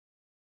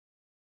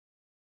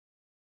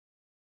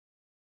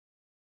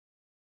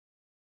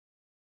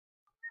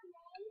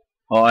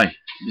Hi,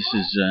 this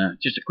is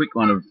just a quick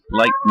one of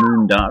Lake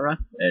Moondarra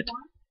at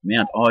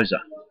Mount Isa.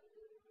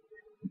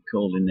 We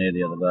called in there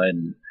the other day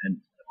and had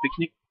a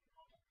picnic.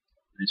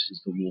 This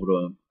is the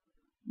water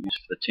used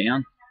for the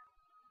town.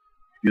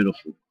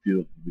 Beautiful,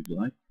 beautiful big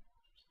lake.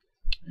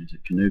 There's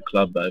a canoe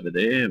club over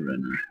there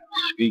and a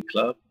ski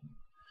club.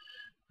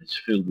 It's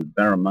filled with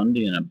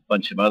barramundi and a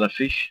bunch of other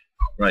fish.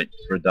 Great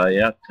for a day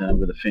out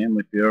with a family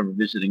if you're ever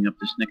visiting up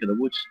this neck of the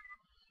woods.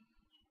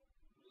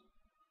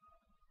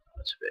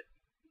 That's about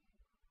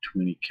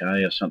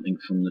 20k or something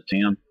from the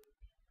town.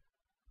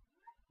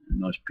 A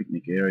nice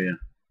picnic area.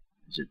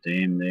 There's a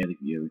dam there that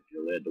you're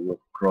allowed to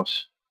walk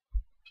across.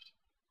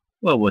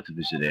 Well worth a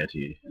visit out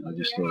here. I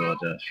just thought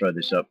I'd throw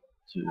this up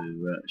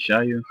to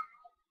show you,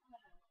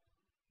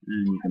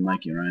 and you can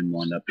make your own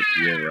mind up if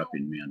you're ever up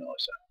in Mount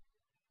Isa.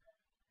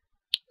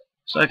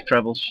 Safe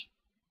travels.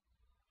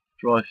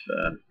 Drive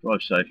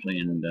safely,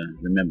 and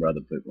remember other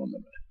people on the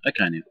road.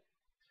 Okay now.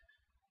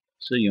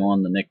 See you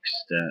on the next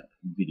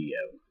video.